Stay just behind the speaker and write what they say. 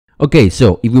Okay,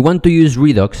 so if we want to use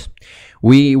Redux,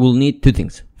 we will need two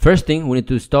things. First thing, we need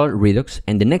to install Redux,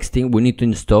 and the next thing, we need to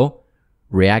install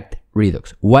React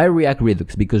Redux. Why React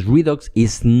Redux? Because Redux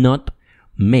is not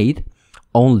made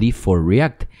only for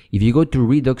React. If you go to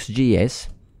Redux.js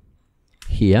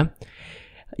here,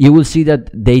 you will see that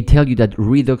they tell you that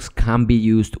Redux can be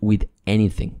used with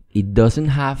anything. It doesn't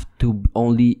have to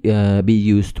only be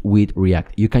used with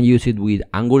React. You can use it with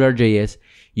AngularJS,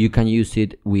 you can use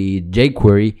it with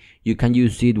jQuery, you can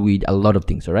use it with a lot of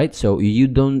things, all right? So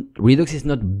Redux is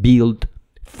not built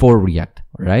for React,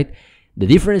 all right? The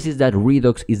difference is that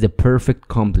Redux is the perfect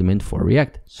complement for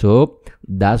React. So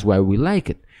that's why we like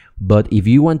it. But if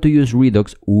you want to use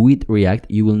Redux with React,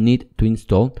 you will need to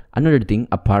install another thing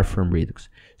apart from Redux.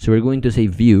 So we're going to say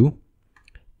view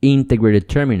integrated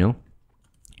terminal,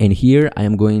 and here I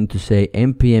am going to say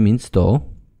npm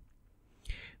install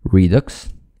Redux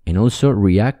and also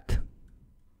React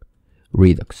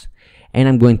Redux, and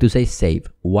I'm going to say save.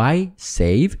 Why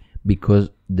save? Because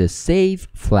the save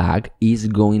flag is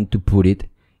going to put it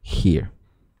here.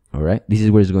 All right, this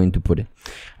is where it's going to put it.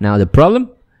 Now the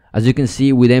problem, as you can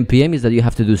see with npm, is that you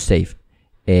have to do save,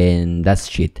 and that's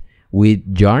shit. With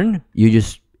yarn, you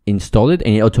just install it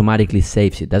and it automatically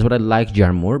saves it. That's what I like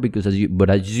yarn more, because as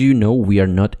you know, we are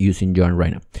not using yarn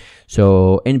right now.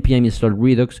 So npm install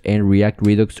Redux and React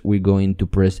Redux, we're going to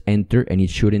press enter, and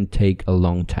it shouldn't take a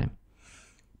long time.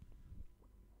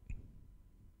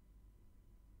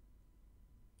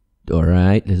 All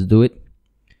right, let's do it.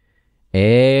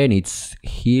 And it's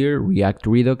here, React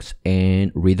Redux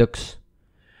and Redux.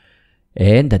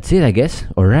 And that's it, I guess.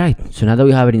 All right, so now that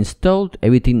we have it installed,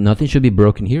 nothing should be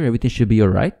broken here. Everything should be all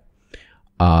right.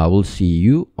 We'll see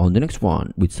you on the next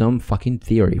one with some fucking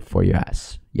theory for your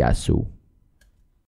ass. Yasu.